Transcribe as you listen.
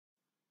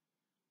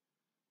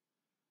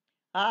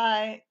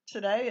Hi,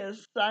 today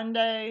is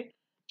Sunday,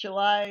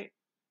 July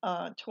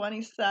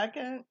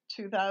 22nd,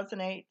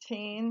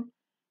 2018,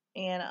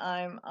 and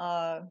I'm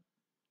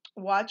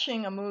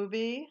watching a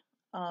movie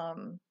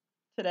um,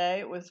 today.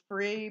 It was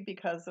free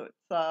because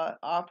it's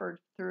offered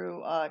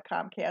through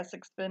Comcast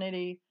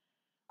Xfinity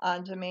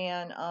on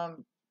demand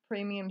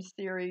premium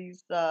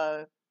series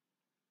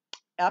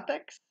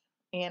Epics,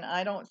 and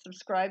I don't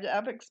subscribe to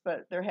Epics,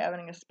 but they're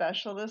having a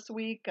special this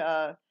week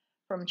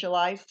from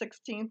July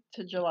 16th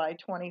to July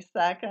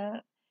 22nd,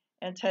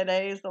 and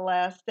today is the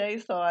last day,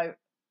 so it's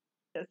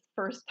the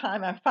first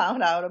time I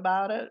found out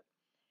about it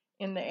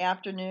in the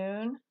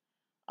afternoon.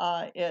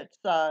 It's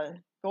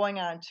going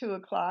on 2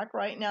 o'clock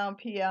right now,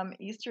 p.m.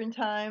 Eastern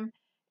Time,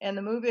 and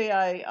the movie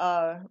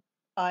I'm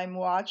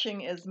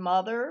watching is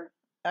Mother!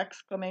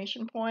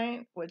 Exclamation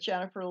point with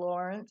Jennifer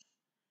Lawrence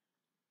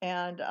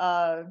and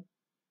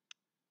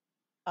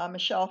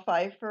Michelle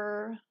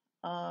Pfeiffer,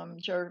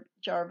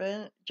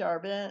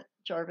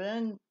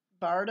 Jarvin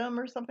Bardem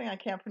or something. I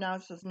can't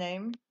pronounce his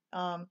name.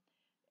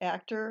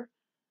 Actor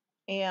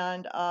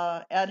and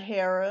Ed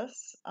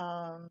Harris.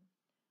 And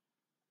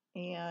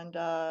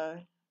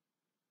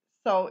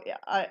so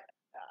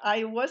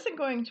I wasn't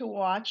going to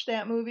watch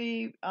that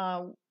movie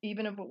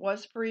even if it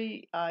was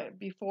free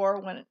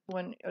before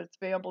when it's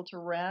available to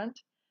rent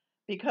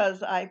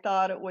because I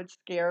thought it would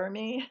scare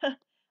me.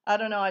 I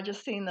don't know. I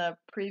just seen the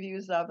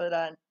previews of it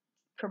on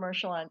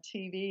commercial on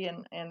TV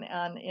and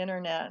on the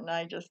internet, and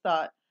I just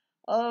thought,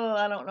 oh,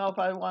 I don't know if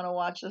I want to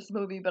watch this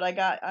movie. But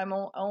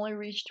only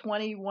reached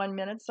 21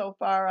 minutes so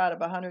far out of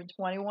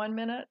 121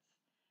 minutes,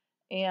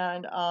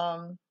 and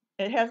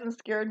it hasn't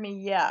scared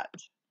me yet.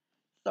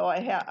 So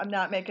I'm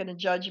not making a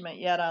judgment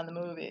yet on the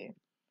movie.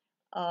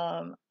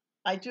 Um,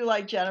 I do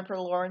like Jennifer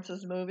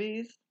Lawrence's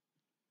movies,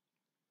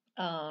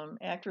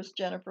 actress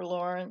Jennifer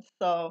Lawrence.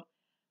 So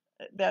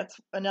that's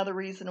another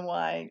reason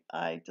why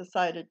I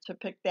decided to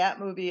pick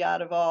that movie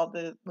out of all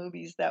the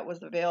movies that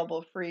was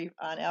available free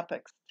on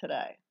Epix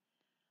today.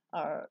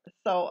 Uh,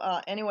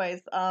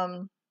 anyways,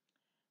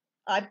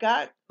 I've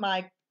got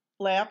my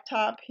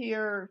laptop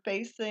here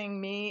facing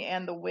me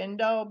and the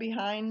window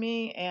behind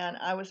me, and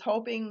I was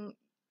hoping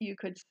you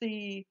could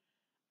see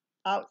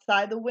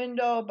outside the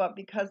window, but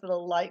because of the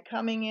light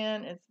coming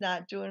in, it's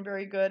not doing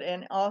very good.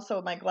 And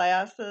also my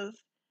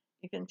glasses,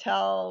 you can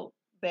tell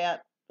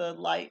that the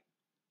light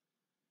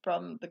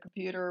from the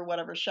computer or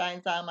whatever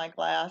shines on my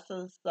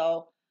glasses,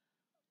 so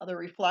the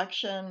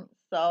reflection.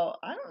 So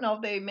I don't know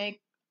if they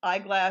make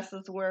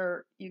eyeglasses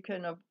where you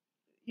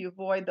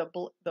avoid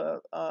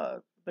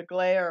the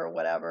glare or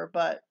whatever.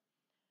 But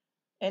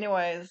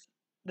anyways,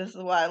 this is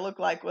what I look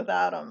like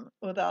without them,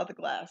 without the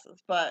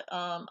glasses. But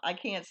I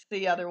can't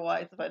see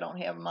otherwise if I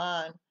don't have them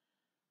on.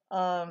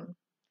 Um,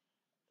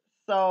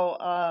 so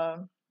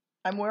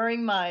I'm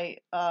wearing my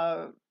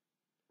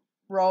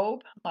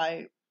robe,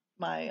 my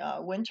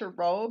winter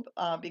robe,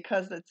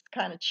 because it's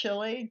kind of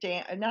chilly,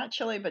 not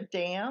chilly but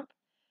damp.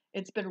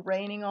 It's been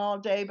raining all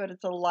day, but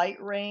it's a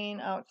light rain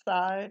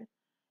outside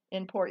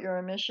in Port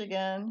Huron,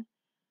 Michigan,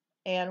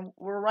 and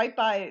we're right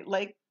by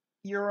Lake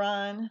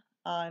Huron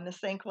in the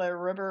St. Clair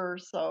River,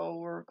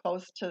 so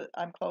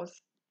I'm close,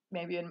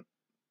 maybe a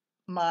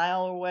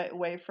mile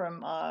away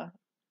from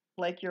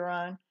Lake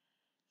Huron.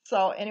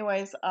 So,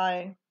 anyways,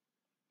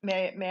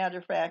 matter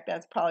of fact,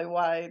 that's probably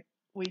why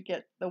we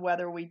get the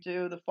weather we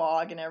do, the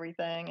fog and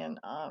everything, and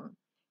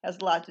has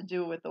a lot to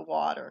do with the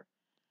water.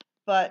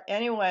 But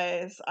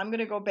anyways, I'm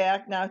gonna go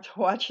back now to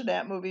watch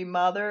that movie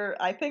Mother.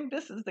 I think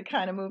this is the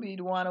kind of movie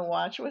you'd want to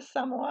watch with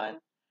someone.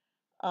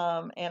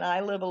 And I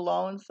live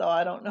alone, so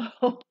I don't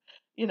know,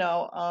 you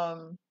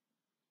know.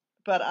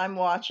 But I'm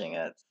watching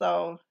it,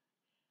 so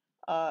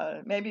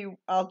maybe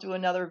I'll do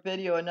another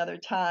video another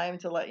time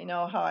to let you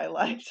know how I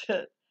liked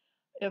it.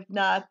 If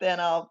not, then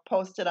I'll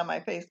post it on my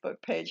Facebook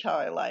page how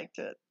I liked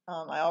it.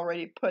 I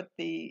already put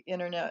the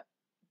internet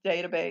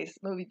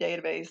movie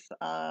database,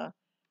 uh,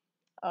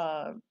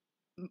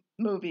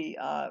 movie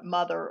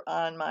Mother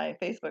on my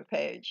Facebook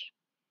page,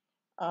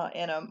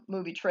 and a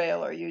movie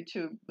trailer,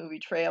 YouTube movie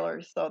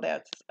trailer, so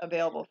that's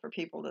available for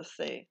people to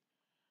see.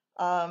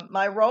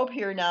 My robe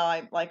here now,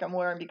 I'm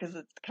wearing because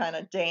it's kind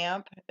of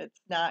damp.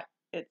 It's not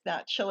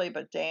chilly,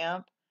 but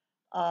damp.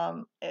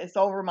 It's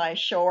over my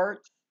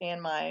shorts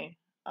and my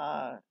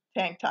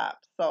tank top.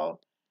 So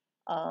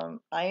I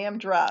am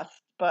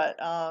dressed, but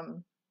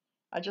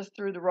I just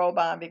threw the robe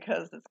on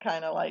because it's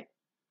kind of like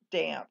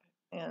damp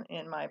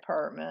in my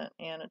apartment,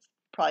 and it's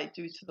probably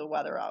due to the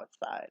weather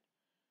outside.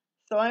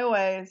 So,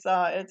 anyways,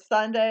 it's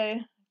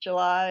Sunday,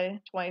 July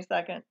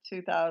 22nd,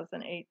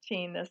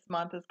 2018. This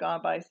month has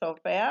gone by so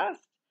fast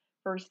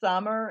for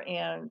summer,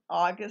 and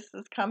August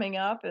is coming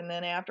up. And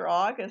then after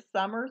August,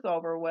 summer's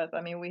over with. I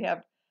mean, we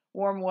have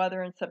warm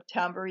weather in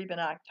September, even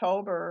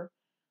October.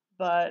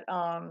 But,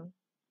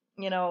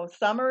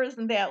 summer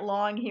isn't that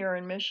long here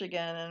in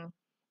Michigan, and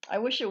I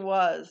wish it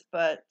was,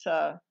 but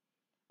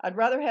I'd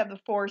rather have the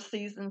four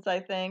seasons, I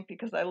think,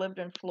 because I lived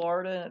in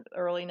Florida in the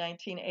early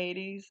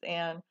 1980s,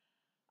 and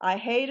I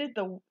hated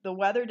the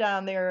weather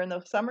down there in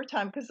the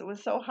summertime because it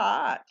was so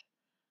hot.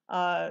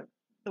 Uh,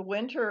 the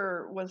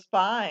winter was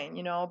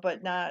fine,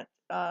 but not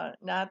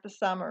the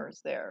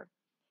summers there.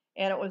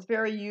 And it was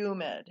very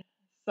humid.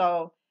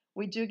 So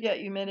we do get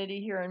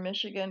humidity here in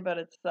Michigan, but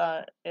it's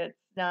not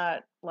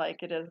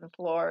like it is in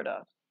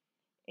Florida.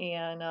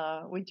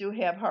 And we do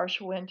have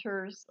harsh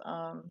winters,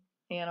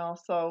 and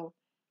also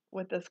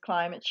with this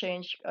climate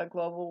change,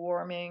 global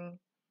warming,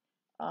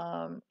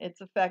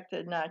 it's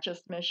affected not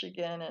just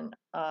Michigan, and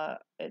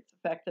it's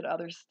affected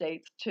other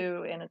states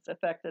too, and it's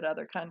affected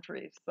other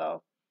countries.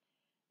 So,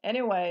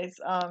 anyways,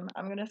 I'm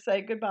going to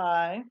say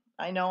goodbye.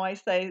 I know I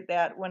say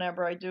that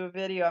whenever I do a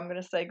video, I'm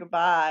going to say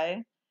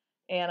goodbye,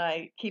 and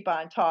I keep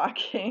on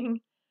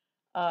talking.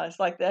 It's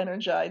like the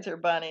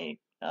Energizer Bunny.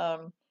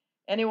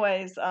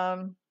 Anyways,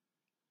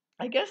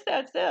 I guess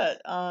that's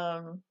it.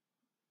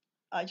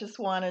 I just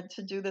wanted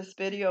to do this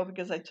video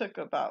because I took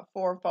about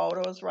 4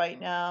 photos right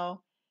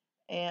now,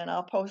 and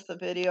I'll post the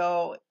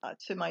video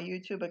to my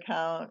YouTube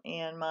account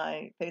and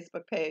my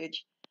Facebook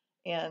page,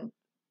 and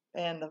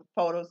the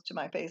photos to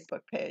my Facebook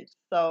page.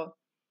 So,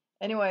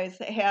 anyways,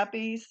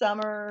 happy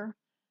summer,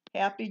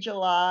 happy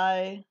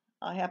July,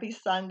 happy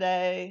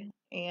Sunday,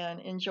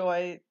 and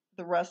enjoy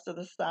the rest of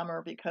the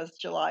summer because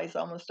July is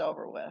almost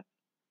over with.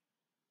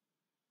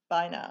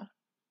 Bye now.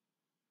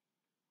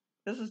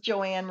 This is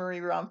Joanne Marie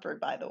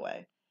Rumford, by the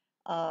way,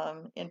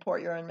 in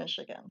Port Huron,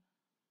 Michigan.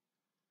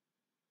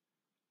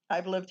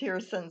 I've lived here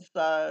since,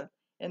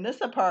 in this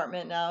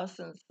apartment now,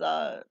 since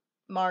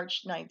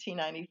March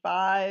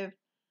 1995.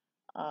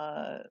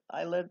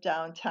 I lived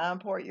downtown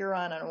Port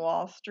Huron on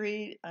Wall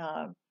Street.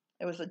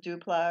 It was a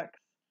duplex.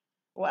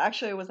 Well,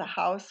 actually, it was a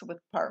house with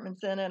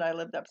apartments in it. I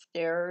lived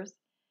upstairs,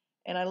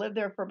 and I lived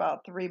there for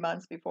about 3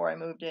 months before I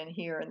moved in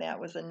here, and that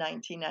was in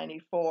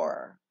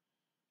 1994.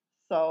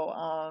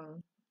 So,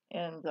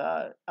 and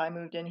I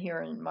moved in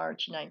here in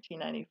March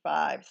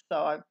 1995.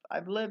 So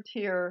I've lived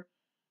here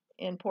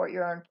in Port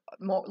Huron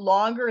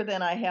longer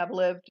than I have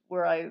lived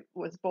where I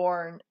was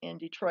born in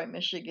Detroit,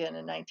 Michigan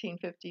in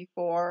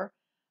 1954,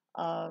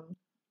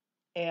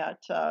 at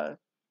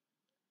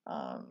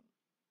um,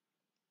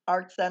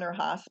 Art Center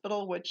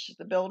Hospital, which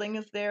the building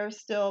is there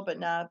still, but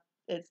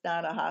it's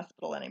not a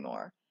hospital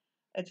anymore.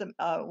 It's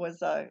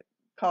was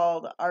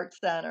called Art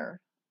Center,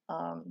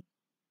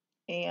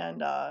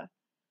 and uh,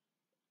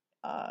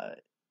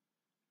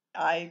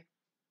 I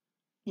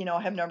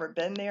have never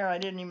been there. I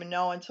didn't even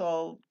know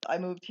until I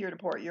moved here to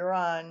Port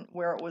Huron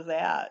where it was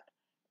at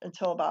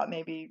until about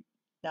maybe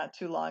not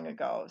too long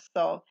ago.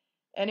 So,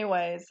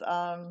 anyways,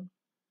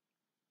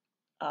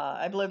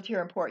 I've lived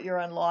here in Port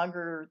Huron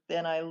longer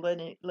than I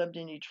lived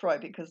in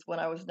Detroit because when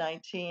I was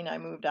 19, I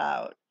moved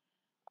out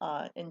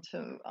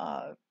into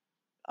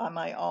on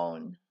my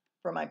own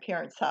from my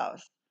parents'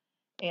 house,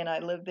 and I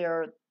lived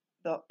there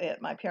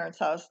at my parents'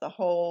 house the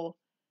whole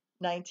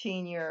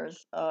 19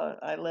 years.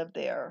 I lived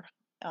there.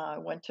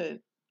 Went to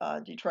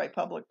Detroit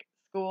public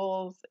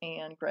schools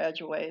and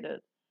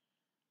graduated.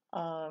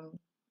 Um,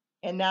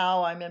 and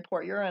now I'm in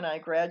Port Huron. I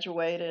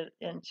graduated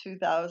in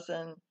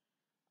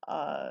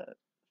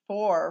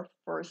 2004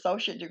 for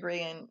associate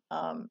degree in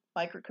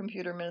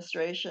microcomputer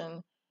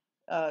administration.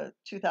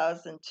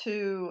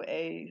 2002,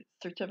 a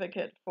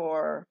certificate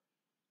for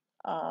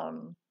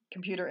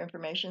computer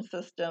information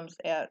systems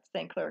at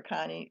St. Clair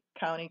County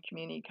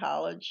Community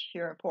College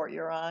here in Port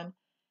Huron,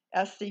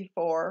 SC4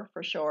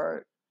 for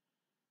short.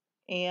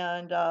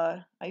 And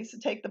I used to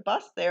take the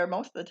bus there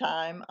most of the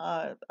time.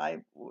 I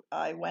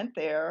went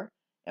there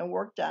and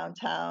worked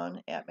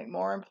downtown at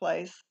McMorran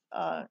Place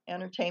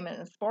Entertainment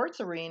and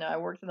Sports Arena. I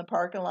worked in the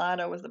parking lot.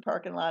 I was the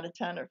parking lot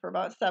attendant for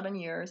about 7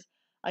 years.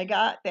 I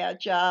got that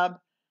job.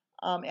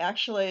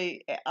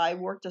 Actually, I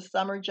worked a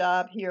summer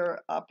job here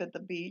up at the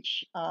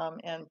beach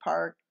and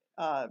park.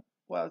 Well,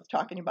 I was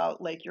talking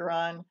about Lake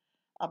Huron,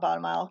 about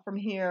a mile from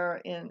here,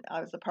 and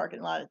I was a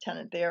parking lot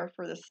attendant there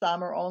for the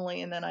summer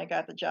only, and then I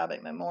got the job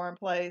at McMorran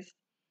Place,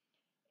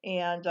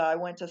 and I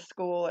went to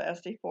school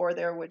at SD4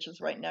 there, which is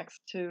right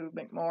next to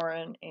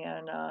McMorran,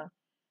 and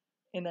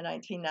in the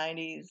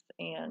 1990s,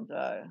 and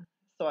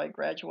so I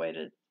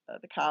graduated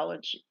the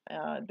college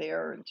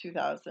there in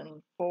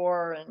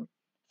 2004, and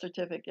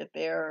certificate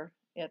there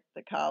at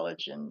the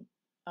college in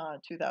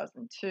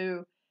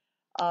 2002.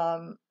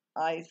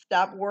 I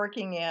stopped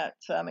working at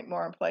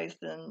McMorran Place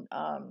in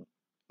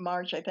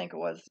March, I think it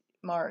was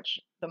March,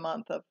 the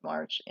month of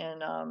March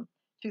in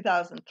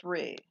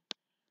 2003.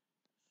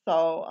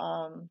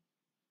 So,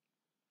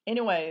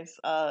 anyways,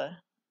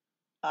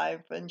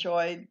 I've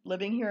enjoyed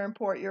living here in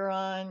Port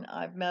Huron.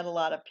 I've met a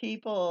lot of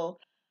people.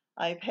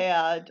 I've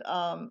had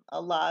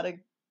a lot of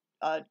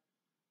uh,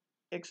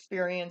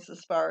 experience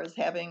as far as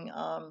having,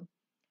 uh,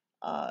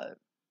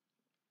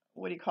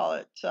 what do you call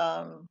it,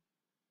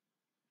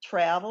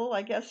 travel,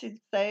 I guess you'd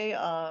say.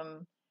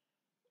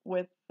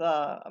 With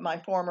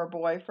my former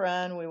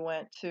boyfriend, we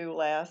went to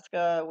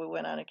Alaska. We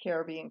went on a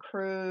Caribbean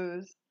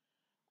cruise.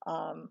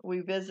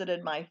 We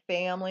visited my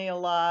family a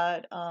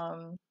lot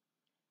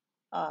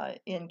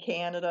in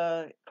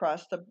Canada,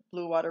 across the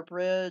Blue Water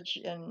Bridge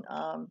in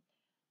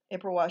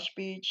Ipperwash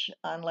Beach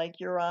on Lake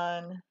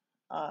Huron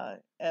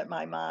at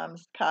my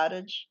mom's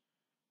cottage.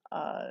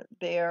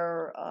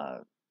 there.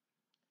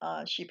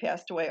 She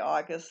passed away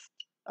August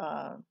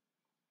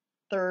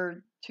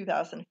 3rd,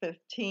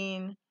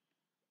 2015,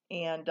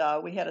 and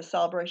we had a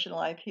celebration of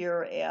life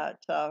here at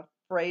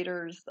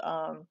Freighter's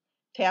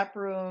Tap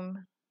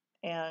Room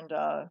and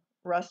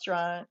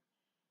restaurant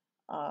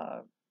uh,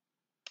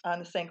 on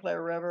the St.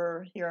 Clair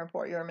River here in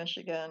Port Huron,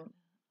 Michigan,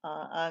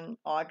 on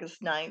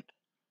August 9th,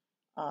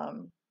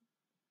 um,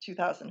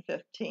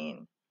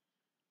 2015,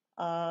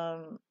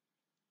 um,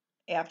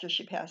 after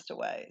she passed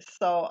away.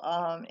 So,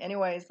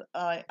 anyways,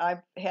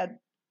 I've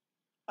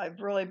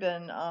really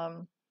been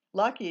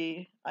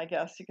lucky, I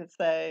guess you could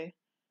say,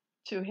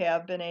 to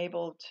have been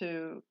able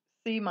to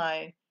see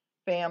my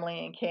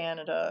family in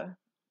Canada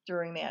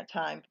during that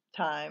time.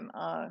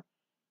 Uh,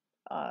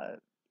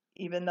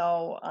 Even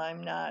though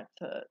I'm not,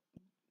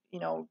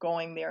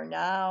 going there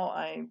now,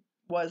 I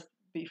was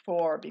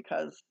before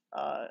because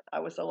I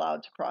was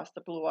allowed to cross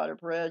the Blue Water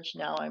Bridge.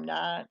 Now I'm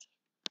not.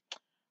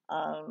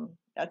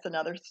 That's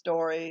another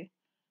story.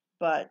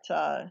 But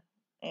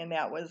and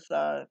that was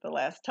the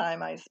last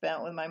time I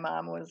spent with my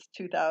mom was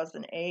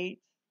 2008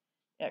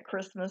 at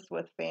Christmas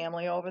with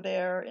family over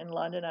there in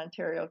London,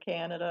 Ontario,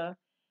 Canada.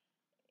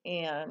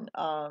 And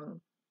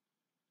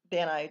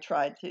then I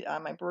tried to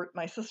on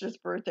my sister's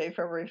birthday,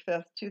 February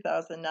 5th,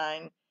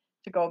 2009,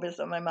 to go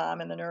visit my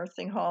mom in the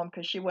nursing home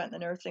because she went in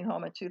the nursing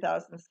home in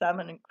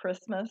 2007 at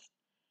Christmas.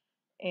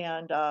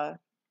 And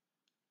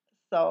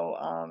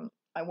so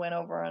I went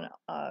over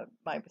on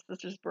my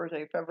sister's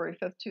birthday, February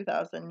 5th,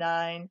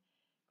 2009.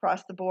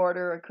 Crossed the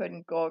border. I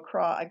couldn't go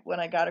across. When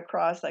I got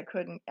across, I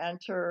couldn't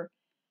enter.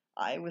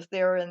 I was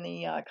there in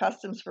the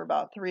customs for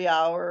about 3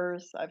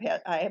 hours.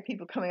 I had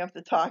people coming up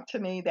to talk to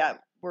me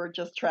that were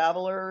just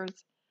travelers,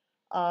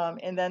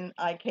 and then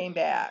I came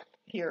back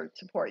here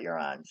to Port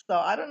Huron. So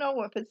I don't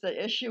know if it's an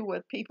issue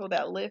with people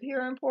that live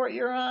here in Port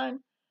Huron,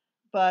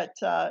 but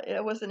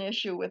it was an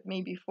issue with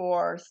me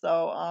before.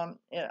 So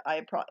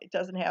it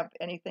doesn't have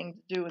anything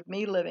to do with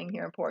me living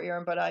here in Port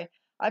Huron. But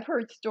I've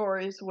heard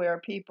stories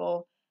where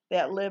people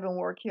that live and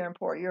work here in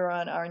Port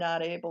Huron are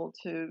not able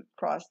to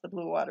cross the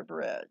Blue Water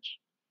Bridge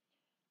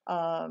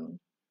um,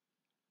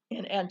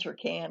 and enter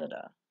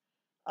Canada.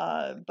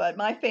 But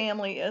my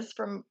family is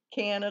from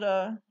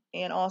Canada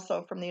and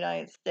also from the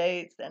United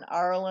States and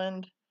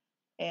Ireland.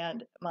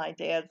 And my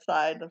dad's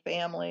side of the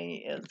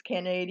family is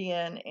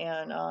Canadian,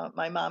 and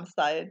my mom's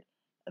side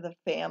of the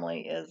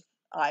family is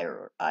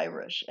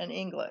Irish and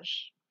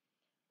English,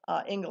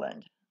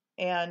 England.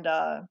 And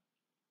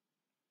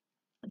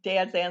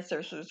dad's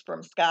ancestors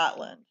from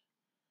Scotland.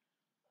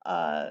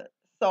 Uh,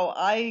 so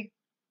I've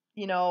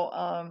been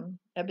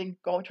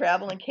going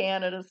traveling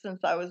Canada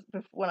since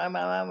when my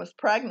mom was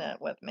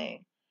pregnant with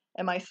me,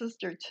 and my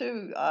sister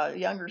too,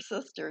 younger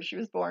sister. She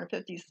was born in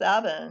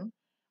 '57.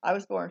 I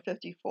was born in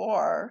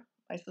 '54.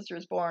 My sister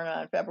was born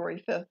on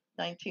February 5th,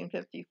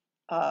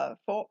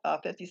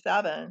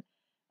 1957.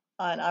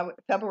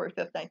 February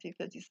 5th,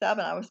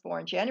 1957. I was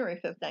born January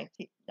 5th,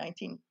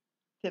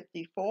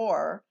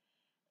 1954.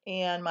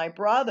 And my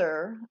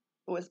brother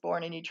was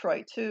born in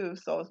Detroit too,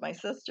 so was my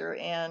sister,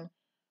 and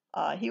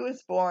he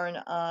was born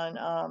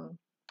on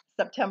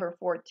September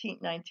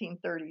 14th,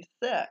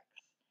 1936.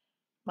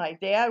 My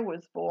dad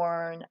was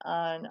born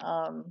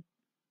on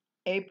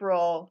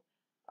April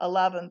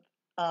 11th,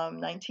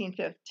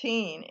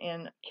 1915,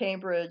 in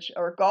Cambridge,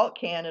 or Galt,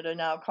 Canada,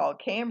 now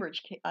called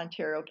Cambridge,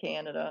 Ontario,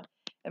 Canada.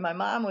 And my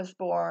mom was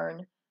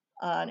born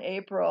on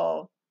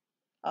April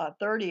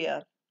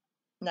 30th,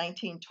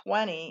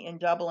 1920, in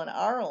Dublin,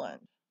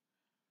 Ireland.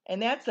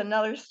 And that's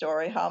another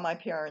story how my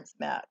parents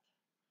met.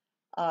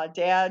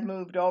 Dad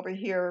moved over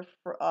here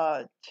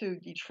to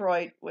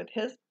Detroit with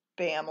his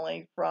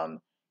family from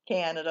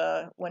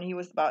Canada when he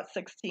was about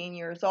 16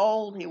 years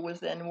old. He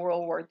was in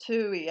World War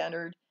II. He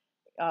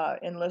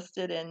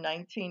enlisted in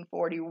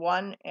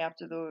 1941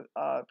 after the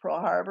Pearl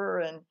Harbor,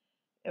 and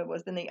it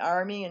was in the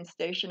Army and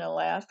stationed in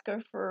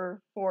Alaska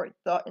for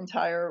the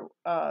entire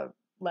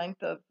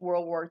length of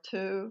World War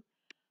II.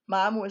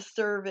 Mom was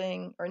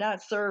serving, or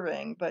not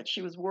serving, but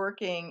she was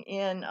working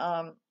in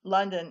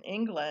London,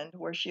 England,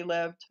 where she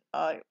lived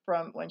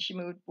from when she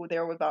moved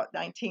there with about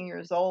 19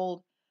 years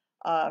old,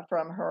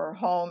 from her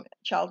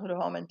childhood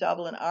home in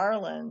Dublin,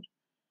 Ireland,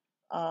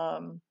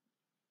 um,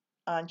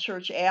 on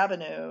Church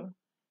Avenue,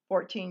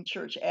 14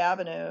 Church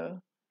Avenue,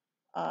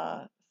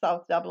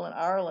 South Dublin,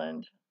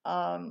 Ireland.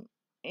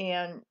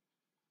 And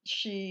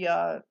she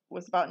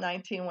was about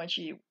 19 when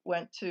she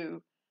went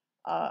to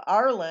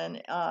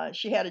Ireland.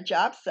 She had a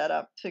job set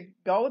up to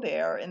go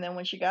there, and then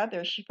when she got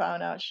there, she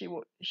found out she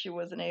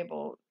wasn't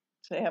able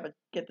to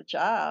get the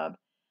job,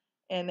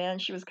 and then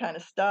she was kind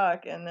of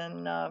stuck. And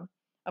then a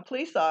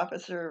police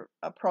officer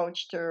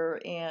approached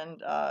her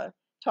and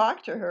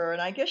talked to her,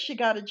 and I guess she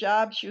got a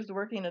job. She was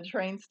working at a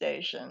train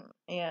station,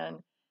 and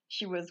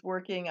she was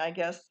working, I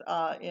guess,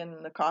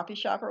 in the coffee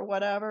shop or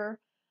whatever.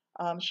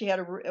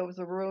 It was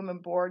a room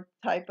and board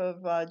type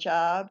of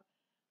job.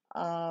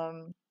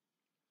 Um,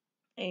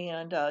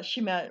 and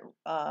she met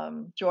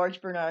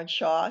George Bernard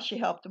Shaw. She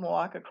helped him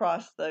walk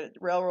across the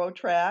railroad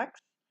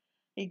tracks.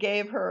 he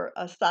gave her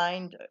a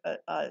signed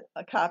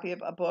a copy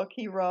of a book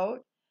he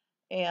wrote,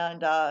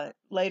 and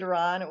later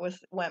on it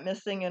went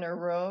missing in her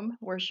room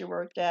where she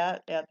worked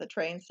at the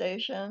train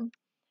station.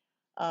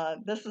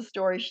 This is a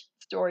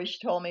story she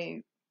told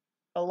me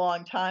a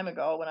long time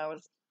ago when I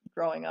was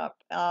growing up,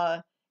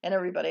 and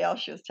everybody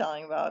else she was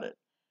telling about it.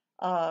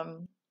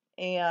 Um,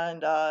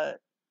 and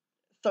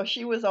So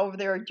she was over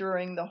there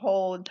during the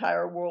whole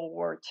entire World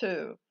War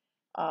II.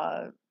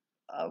 Uh,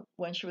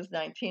 when she was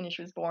 19, and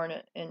she was born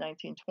in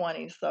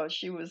 1920, so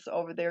she was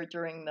over there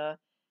during the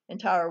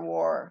entire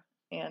war.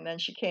 And then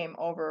she came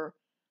over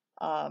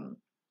um,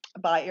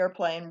 by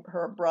airplane.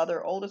 Her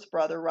oldest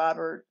brother,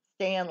 Robert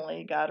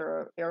Stanley, got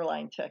her an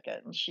airline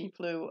ticket, and she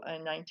flew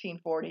in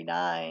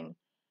 1949.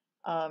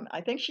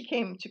 I think she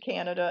came to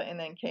Canada and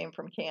then came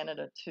from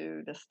Canada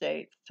to the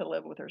States to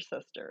live with her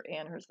sister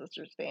and her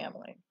sister's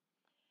family.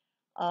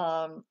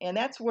 And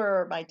that's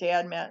where my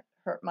dad met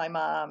my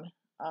mom,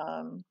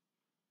 um,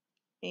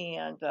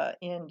 and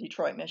in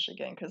Detroit,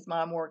 Michigan, because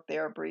mom worked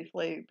there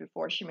briefly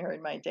before she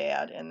married my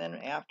dad. And then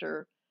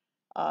after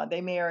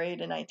they married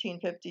in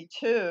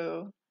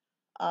 1952,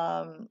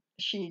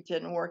 she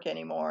didn't work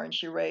anymore, and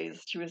she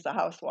was a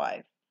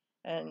housewife,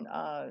 and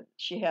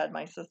she had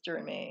my sister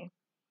and me.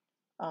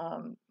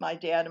 My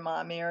dad and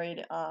mom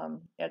married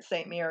at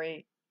St.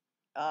 Mary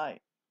uh,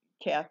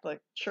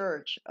 Catholic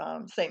Church,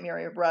 St.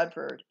 Mary of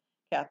Rumford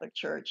Catholic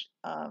Church,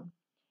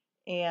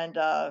 and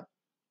uh,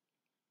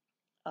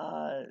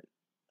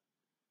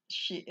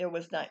 it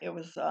was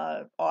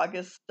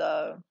August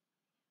 2nd,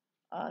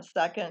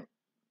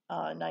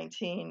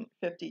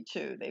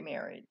 1952. They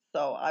married.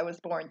 So I was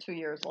born 2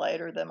 years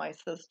later than my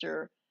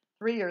sister,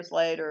 3 years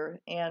later,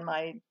 and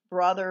my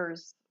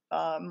brother's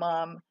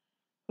mom,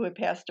 who had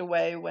passed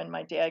away when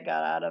my dad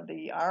got out of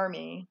the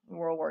army in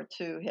World War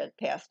II, had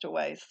passed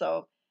away.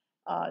 So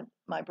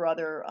my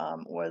brother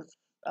was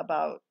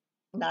about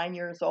 9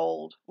 years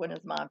old when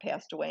his mom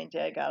passed away and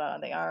dad got out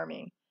of the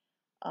army.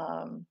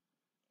 Um,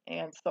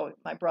 and so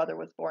my brother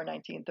was born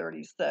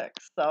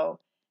 1936. So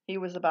he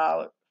was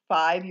about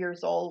 5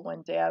 years old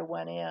when dad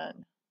went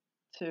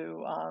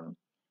to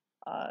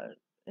uh,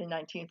 in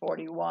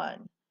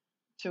 1941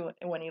 to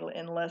when he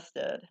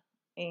enlisted.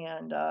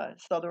 And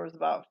so there was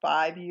about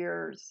 5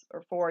 years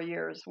or 4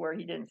 years where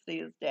he didn't see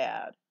his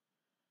dad.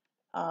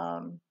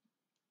 Um,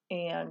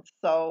 and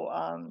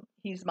so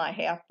he's my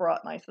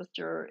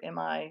sister and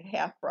my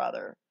half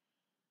brother.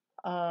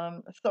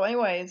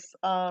 Anyways,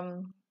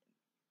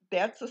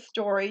 that's a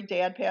story.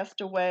 Dad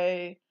passed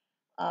away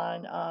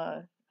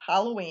on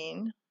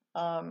Halloween.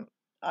 Um,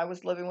 I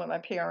was living with my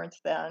parents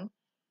then.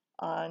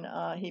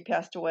 He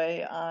passed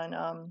away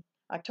on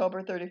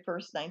October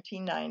 31st,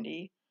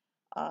 1990.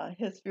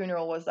 His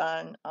funeral was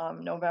on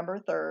November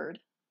 3rd,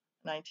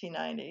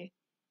 1990.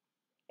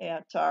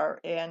 At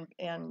our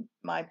and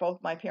my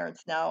both my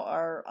parents now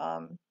are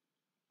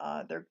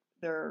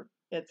they're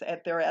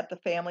at the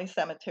family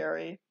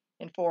cemetery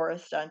in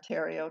Forest,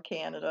 Ontario,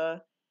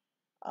 Canada,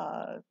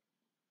 uh,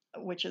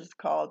 which is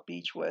called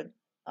Beechwood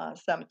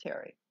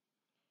Cemetery.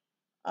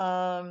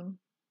 Um,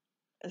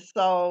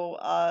 so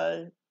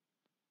I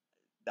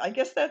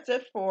guess that's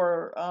it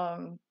for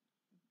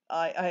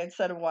I had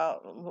said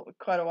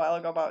quite a while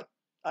ago about,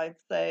 I'd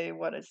say,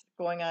 what is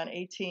going on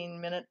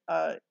 18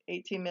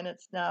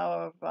 minutes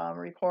now of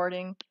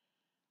recording.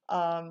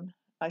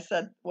 I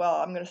said, well,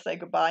 I'm going to say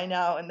goodbye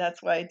now, and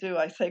that's what I do.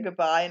 I say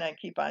goodbye and I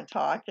keep on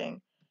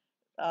talking.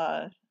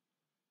 Uh,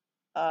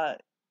 uh,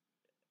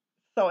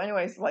 so,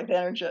 anyways, like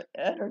the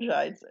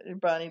Energize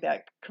Bunny,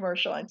 that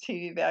commercial on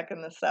TV back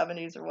in the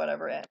 70s or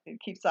whatever, it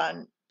keeps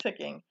on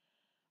ticking.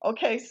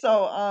 Okay,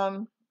 so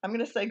I'm going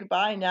to say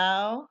goodbye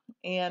now,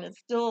 and it's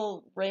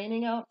still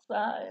raining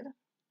outside,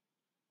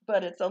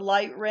 but it's a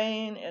light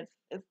rain.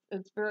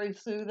 It's very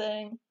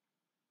soothing.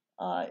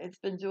 It's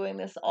been doing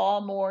this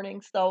all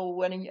morning, so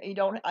when I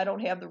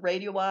don't have the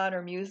radio on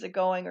or music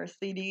going or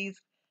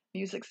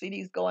music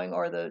CDs going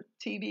or the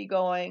TV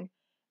going.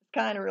 It's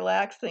kind of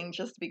relaxing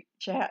just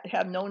to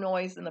have no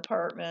noise in the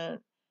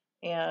apartment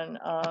and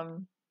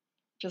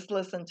just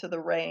listen to the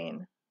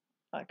rain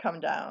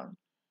come down.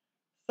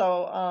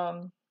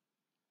 So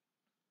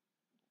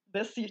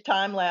this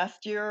time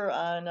last year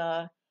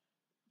on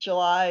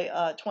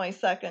July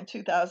 22nd,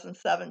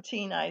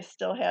 2017, I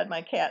still had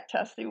my cat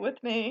Tessie with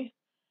me.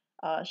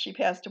 She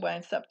passed away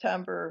on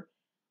September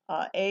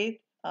 8th,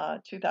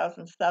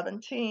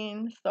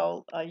 2017.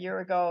 So a year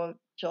ago,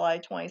 July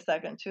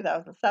 22nd,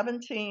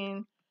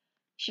 2017,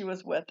 she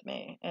was with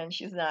me, and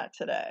she's not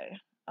today.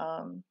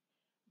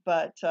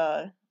 But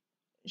I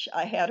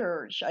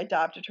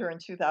adopted her in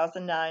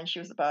 2009. She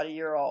was about a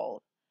year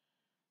old.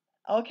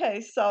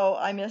 Okay, so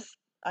I miss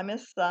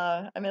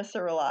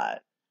her a lot.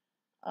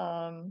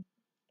 Um,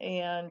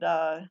 and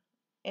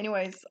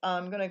anyways,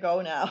 I'm gonna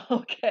go now.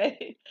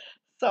 Okay,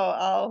 so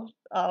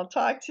I'll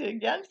talk to you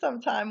again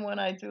sometime when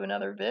I do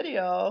another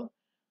video.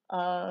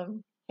 Have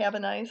a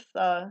nice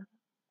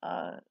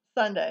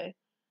Sunday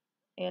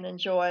and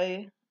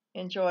enjoy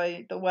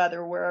the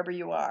weather wherever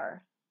you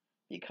are,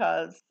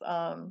 because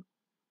uh,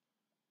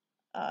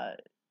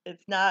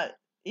 it's not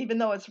even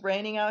though it's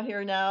raining out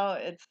here now,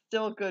 it's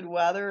still good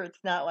weather. It's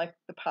not like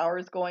the power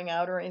is going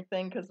out or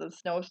anything because of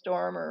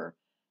snowstorm or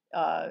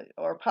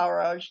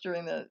power outage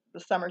during the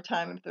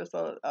summertime. If there's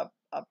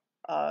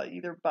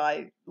either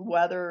by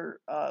weather,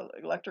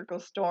 electrical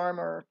storm,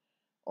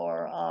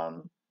 or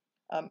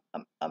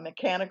a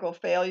mechanical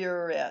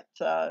failure at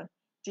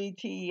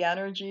DTE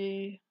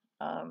Energy,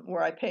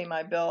 where I pay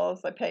my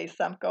bills. I pay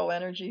Semco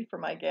Energy for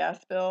my gas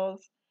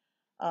bills.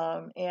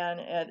 And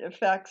it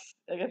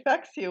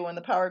affects you when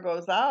the power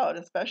goes out,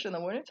 especially in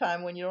the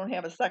wintertime when you don't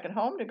have a second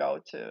home to go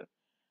to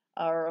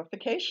or a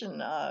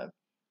vacation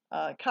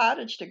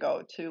cottage to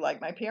go to,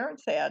 like my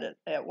parents had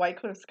at White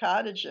Cliffs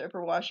Cottage at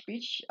Wash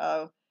Beach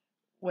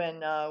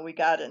when we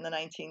got it in the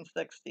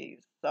 1960s.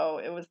 So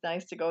it was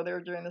nice to go there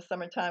during the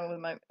summertime with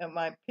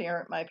my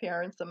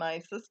parents and my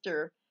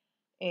sister.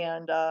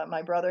 And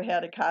my brother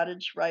had a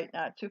cottage right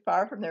not too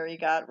far from there. He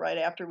got right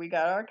after we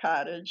got our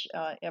cottage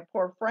at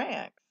Port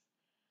Frank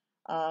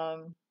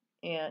um,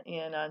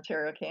 in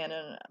Ontario,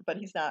 Canada. But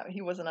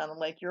he wasn't on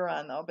Lake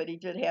Huron though. But he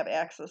did have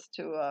access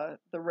to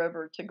the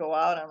river to go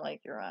out on Lake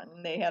Huron.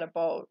 And they had a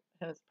boat,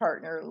 and his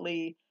partner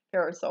Lee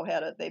Harriso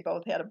had it. They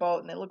both had a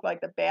boat, and they looked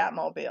like the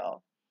Batmobile.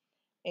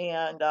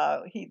 And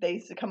they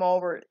used to come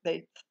over.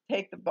 They'd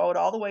take the boat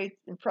all the way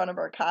in front of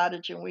our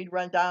cottage, and we'd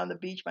run down the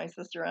beach, my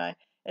sister and I.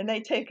 And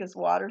they take us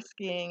water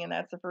skiing, and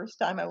that's the first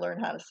time I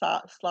learned how to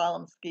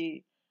slalom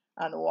ski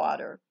on the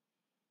water.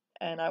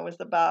 And I was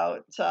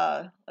about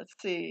let's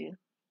see,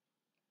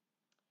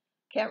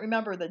 can't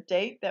remember the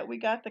date that we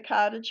got the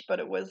cottage, but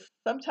it was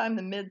sometime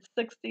the mid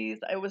 60s.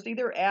 It was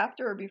either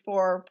after or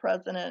before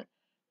President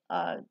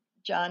uh,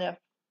 John F.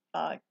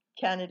 Uh,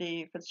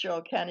 Kennedy,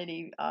 Fitzgerald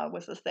Kennedy,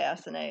 was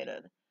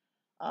assassinated,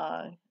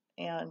 uh,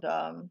 and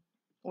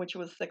which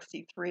was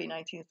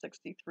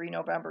 1963,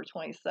 November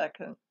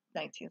 22nd,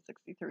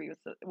 1963.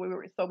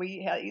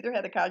 We had either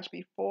had the cottage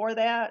before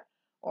that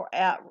or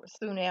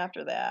soon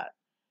after that.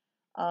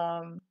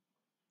 Um,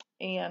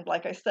 and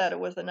like I said, it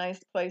was a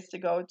nice place to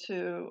go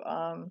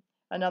to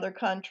another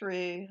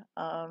country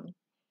and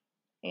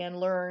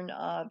learn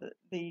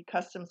the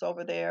customs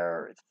over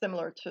there. It's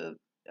similar to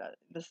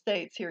the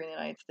States here in the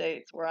United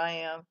States where I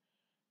am,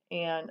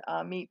 and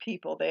meet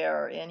people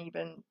there. And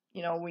even,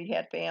 we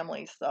had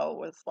families,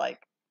 so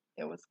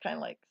it was kind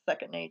of like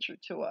second nature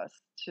to us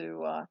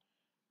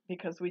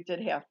because we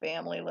did have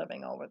family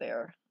living over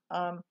there.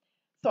 So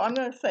I'm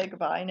going to say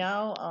goodbye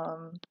now.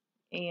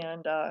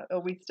 And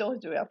we still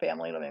do have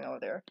family living over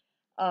there.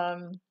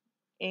 Um,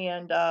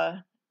 and uh,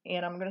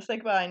 and I'm going to say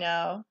goodbye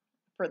now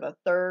for the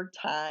third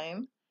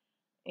time.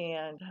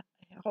 And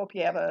I hope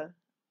you have a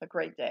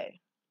great day.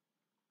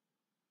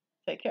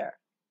 Take care.